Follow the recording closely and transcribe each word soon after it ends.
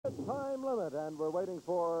time limit, and we're waiting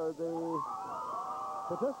for the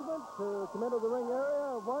participants to come into the ring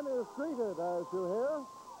area. One is greeted, as you hear,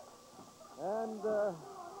 and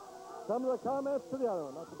some of the comments to the other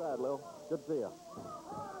one. Not too bad, Lil. Good to see you.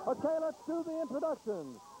 Okay, let's do the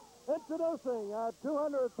introductions. Introducing at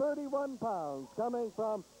 231 pounds, coming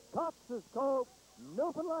from Cox's Cove,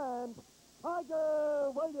 Newfoundland,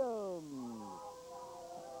 Tiger Williams.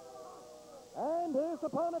 And his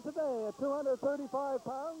opponent today at 235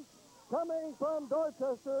 pounds, coming from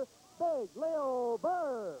Dorchester, Big Leo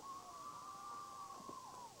Burke.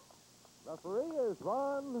 Referee is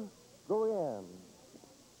Ron Gurian.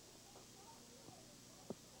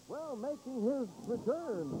 Well, making his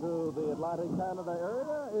return to the Atlantic Canada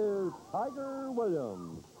area is Tiger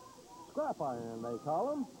Williams. Scrap iron, they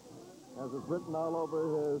call him, as it's written all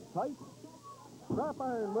over his tights. Scrap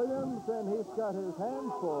iron Williams, and he's got his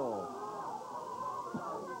hands full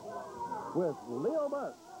with Leo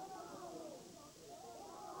Burke.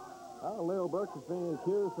 Well, Leo Burke is being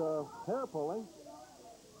accused of hair pulling.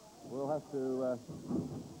 We'll have to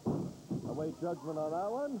await judgment on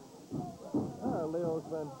that one. Leo's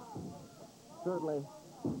been certainly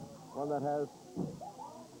one that has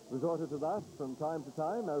resorted to that from time to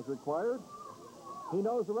time as required. He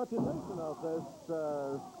knows the reputation of this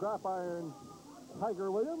scrap iron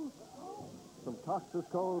Tiger Williams from Cox's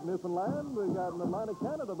Cove, Newfoundland. We've got an Atlantic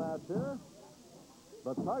Canada match here.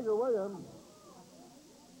 But Tiger Williams,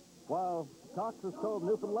 while Cox's Cove,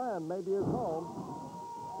 Newfoundland may be his home,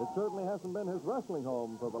 it certainly hasn't been his wrestling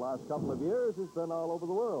home for the last couple of years. He's been all over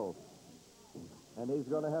the world. And he's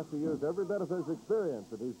going to have to use every bit of his experience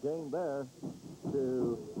that he's gained there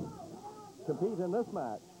to compete in this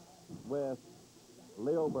match with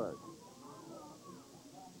Leo Burke.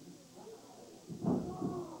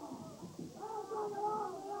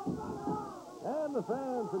 And the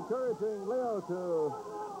fans encouraging Leo to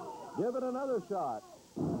give it another shot.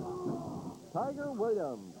 Tiger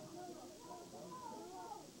Williams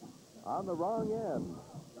on the wrong end.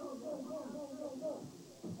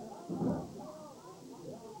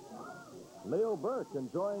 Leo Burke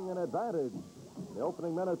enjoying an advantage in the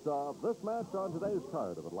opening minutes of this match on today's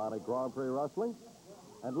card of Atlantic Grand Prix Wrestling.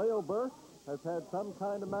 And Leo Burke has had some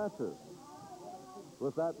kind of matches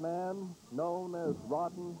with that man known as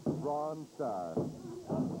Rotten Ron Starr.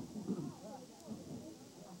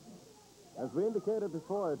 As we indicated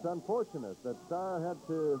before, it's unfortunate that Starr had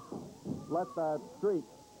to let that streak,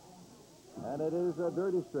 and it is a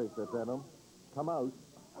dirty streak that's in him, come out.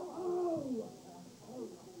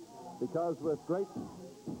 Because with great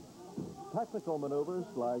technical maneuvers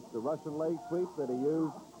like the Russian leg sweep that he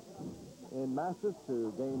used in matches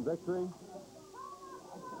to gain victory,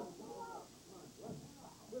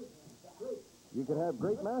 you could have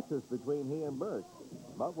great matches between he and Burke.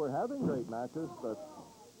 But we're having great matches, but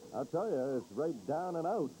I'll tell you, it's right down and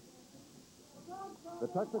out. The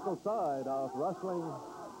technical side of wrestling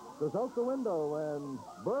goes out the window when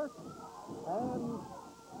Burke and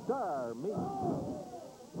Starr meet.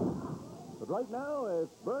 But right now,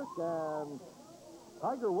 it's Burke and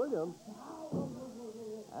Tiger Williams.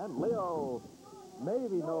 And Leo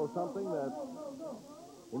maybe knows something that...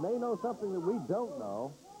 He may know something that we don't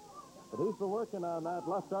know. But he's been working on that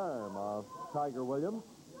left arm of Tiger Williams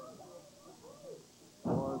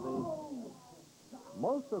for the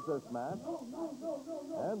most of this match.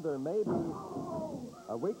 And there may be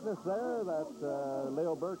a weakness there that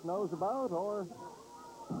Leo Burke knows about, or...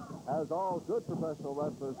 as all good professional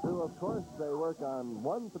wrestlers do, of course, they work on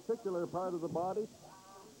one particular part of the body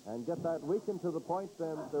and get that weakened to the point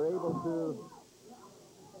that they're able to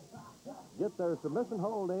get their submission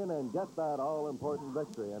hold in and get that all-important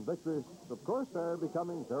victory. And victories, of course, are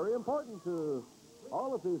becoming very important to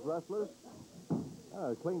all of these wrestlers.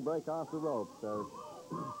 A clean break off the ropes. There's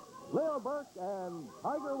Leo Burke and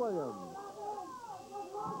Tiger Williams.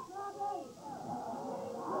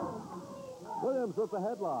 Williams with the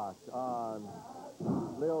headlock on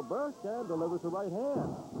Leo Burke and delivers the right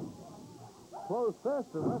hand. Closed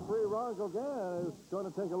fist, and referee Ron Gauguin is going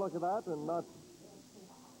to take a look at that and not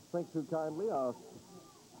think too kindly of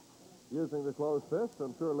using the closed fist.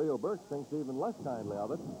 I'm sure Leo Burke thinks even less kindly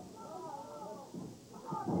of it.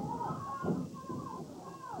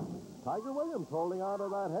 Tiger Williams holding on to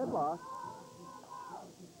that headlock.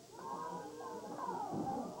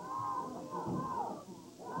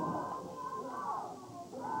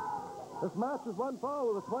 This match is one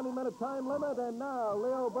fall with a 20-minute time limit, and now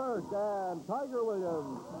Leo Burke and Tiger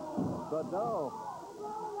Williams. But no,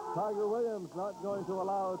 Tiger Williams not going to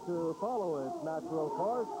allow it to follow its natural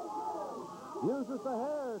course. Uses the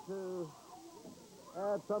hair to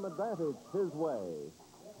add some advantage his way.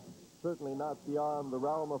 certainly not beyond the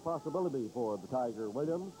realm of possibility for the Tiger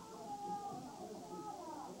Williams.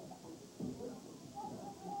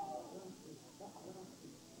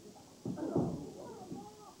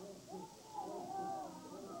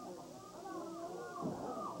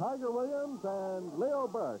 Tiger Williams and Leo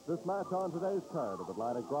Burke, this match on today's card of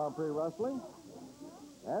Atlantic Grand Prix Wrestling.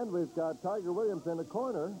 And we've got Tiger Williams in the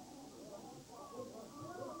corner.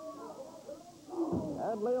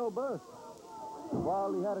 And Leo Burke,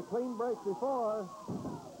 while he had a clean break before,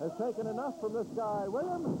 has taken enough from this guy,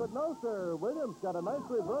 Williams, but no, sir. Williams got a nice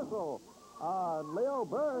reversal on Leo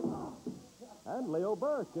Burke. And Leo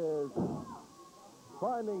Burke is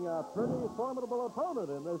finding a pretty formidable opponent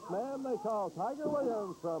in this man they call Tiger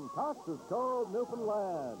Williams from Cox's Cove,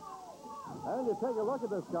 Newfoundland. And you take a look at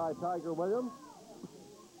this guy, Tiger Williams.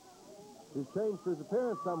 He's changed his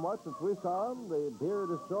appearance somewhat since we saw him. The beard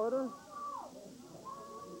is shorter.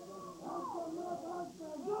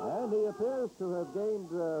 And he appears to have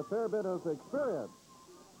gained a fair bit of experience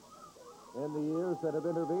in the years that have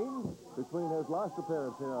intervened between his last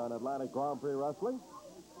appearance here on Atlantic Grand Prix Wrestling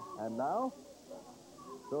and now.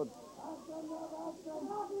 So,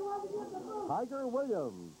 Tiger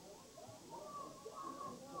Williams.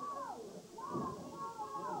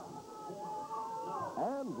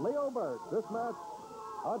 And Leo Burke. This match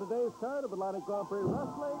on today's card of Atlantic Grand Prix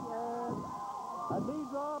Wrestling, and a knee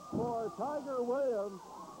drop for Tiger Williams.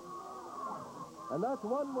 And that's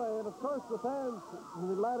one way, and of course the fans in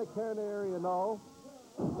the Atlantic Canada area know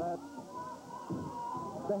that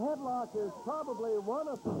the headlock is probably one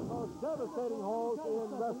of the most devastating holds in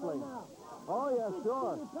wrestling. Oh, yes,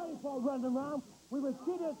 sure. Running around. We were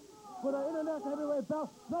cheated with an internet heavyweight belt.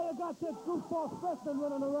 Now you got that goofball freshman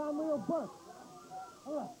running around, Leo Burke.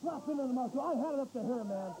 Oh, slap into the mouth. I had it up to here,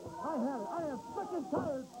 man. I had it. I am freaking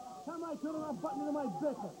tired. Time I turn around, button into my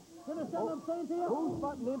business. You understand what I'm saying to you? Who's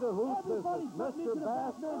butting into whose Everybody's business? butting Mr. into the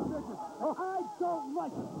Bass? Batman's business. Oh, I don't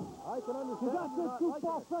like it. I can understand. You got this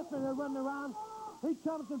goofball like freshman here running around. He's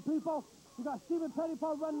challenging people. You got Stephen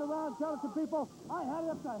Pettipaw running around challenging people. I had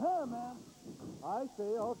it up to here, man. I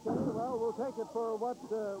see. Okay. Well, we'll take it for what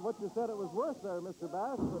you said it was worth there, Mr.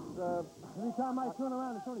 Bass. But every time I turn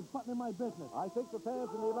around, it's only butting in my business. I think the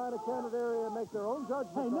fans in the Atlantic Canada area make their own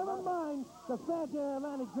judgment. Hey, never mind the fans in the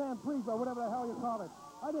Atlantic Grand Prix or whatever the hell you call it.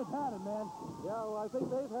 I just had it, man. Yeah, well, I think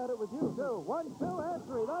they've had it with you, too. 1, 2, and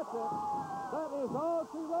 3. That's it. That is all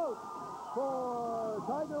she wrote for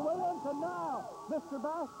Tiger Williams. And now, Mr.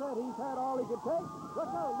 Bass said he's had all he could take.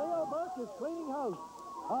 Look out, Leo Burke is cleaning house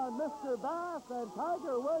on Mr. Bass and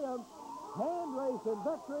Tiger Williams. Hand race in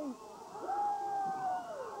victory.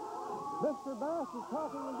 Mr. Bass is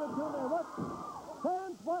talking in good humor. What?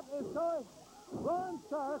 Fans, what is going? Ron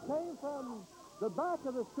Starr came from the back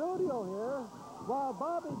of the studio here while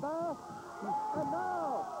Bobby Bass, and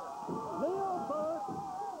now Leo Burke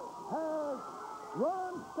has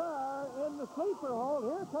Ron Starr in the sleeper hold.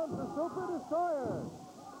 Here comes the Super Destroyer.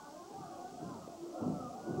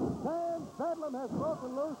 Sam's Bedlam has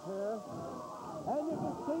broken loose here, and you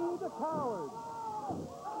can see the cowards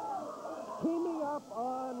teaming up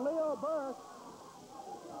on Leo Burke.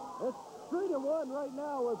 It's 3-1 right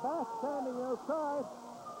now with Bass standing outside.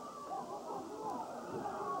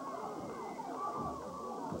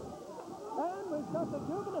 And we've got the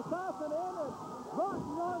Cuban assassin in it.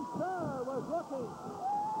 Ron Starr was looking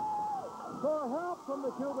for help from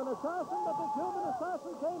the Cuban assassin, but the Cuban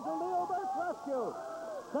assassin came to Leo Burke's rescue.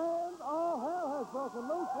 And all hell has broken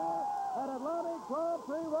loose here at Atlantic Grand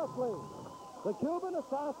Prix Wrestling. The Cuban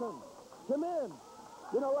assassin, come in.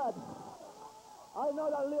 You know what? I know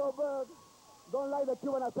that Leo Burke don't like the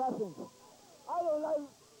Cuban assassins. I don't like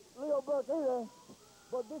Leo Burke either,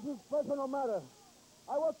 but this is personal matter.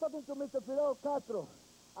 I was talking to Mr. Fidel Castro,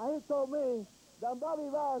 and he told me that Bobby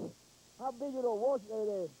Bass have digital watch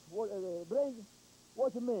brain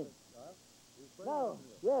watching me. Now,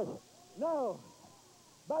 yes, now,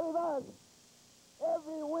 Bobby Bass,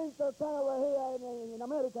 every winter time over here in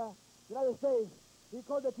America, United States, he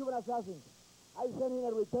called the Cuban assassins. I sent him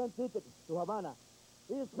a return ticket to Havana.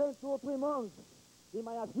 He spent 2 or 3 months in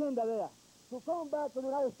my hacienda there. To come back to the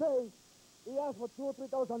United States, he asked for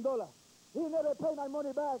 $2,000 or $3,000. He never paid my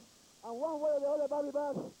money back. And one way or the other, Bobby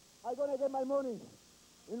Bass, I'm going to get my money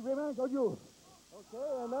in revenge of you.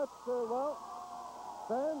 Okay, and that's, well,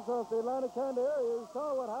 fans of the Atlantic Canada area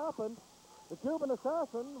saw what happened. The Cuban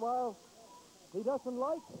assassin, while he doesn't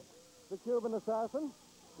like the Cuban assassin,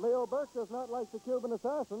 Leo Burke does not like the Cuban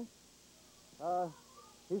assassin.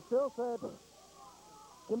 He still said,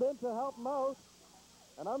 come in to help him out.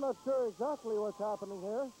 And I'm not sure exactly what's happening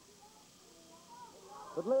here.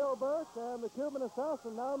 But Leo Burke and the Cuban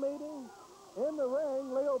assassin now meeting in the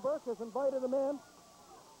ring. Leo Burke has invited him in.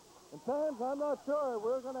 And fans, I'm not sure.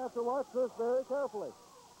 We're going to have to watch this very carefully.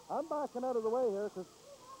 I'm backing out of the way here because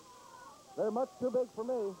they're much too big for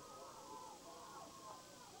me.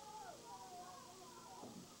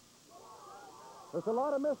 There's a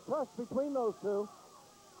lot of mistrust between those two.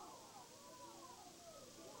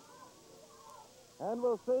 And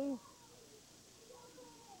we'll see.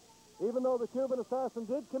 Even though the Cuban assassin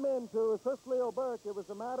did come in to assist Leo Burke, it was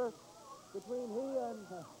a matter between he and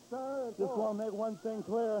Star and Just want to make one thing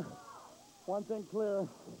clear. One thing clear.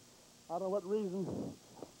 I don't know what reason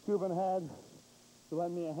Cuban had to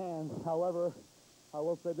lend me a hand. However, I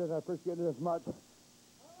will say this, I appreciate it as much.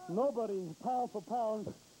 Nobody, pound for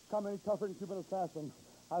pound, come any tougher than Cuban assassin.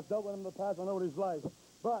 I've dealt with him in the past, I know what he's like.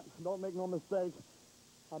 But don't make no mistake,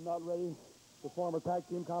 I'm not ready to form a tag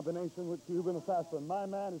team combination with Cuban assassin. My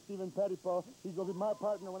man is Stephen Pettipo. He's going to be my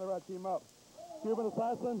partner whenever I team up. Cuban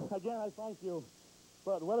assassin, again, I thank you.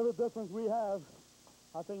 But whatever difference we have,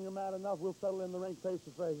 I think you're mad enough. We'll settle in the ring face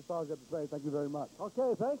to face. That's all I've got to say. Thank you very much.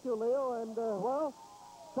 Okay, thank you, Leo. And, well,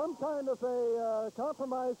 some kind of a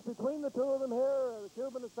compromise between the two of them here, the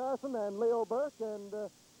Cuban assassin and Leo Burke. And,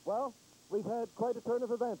 well, we've had quite a turn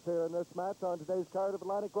of events here in this match on today's card of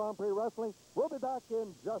Atlantic Grand Prix Wrestling. We'll be back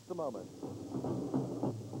in just a moment.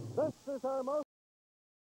 This is our most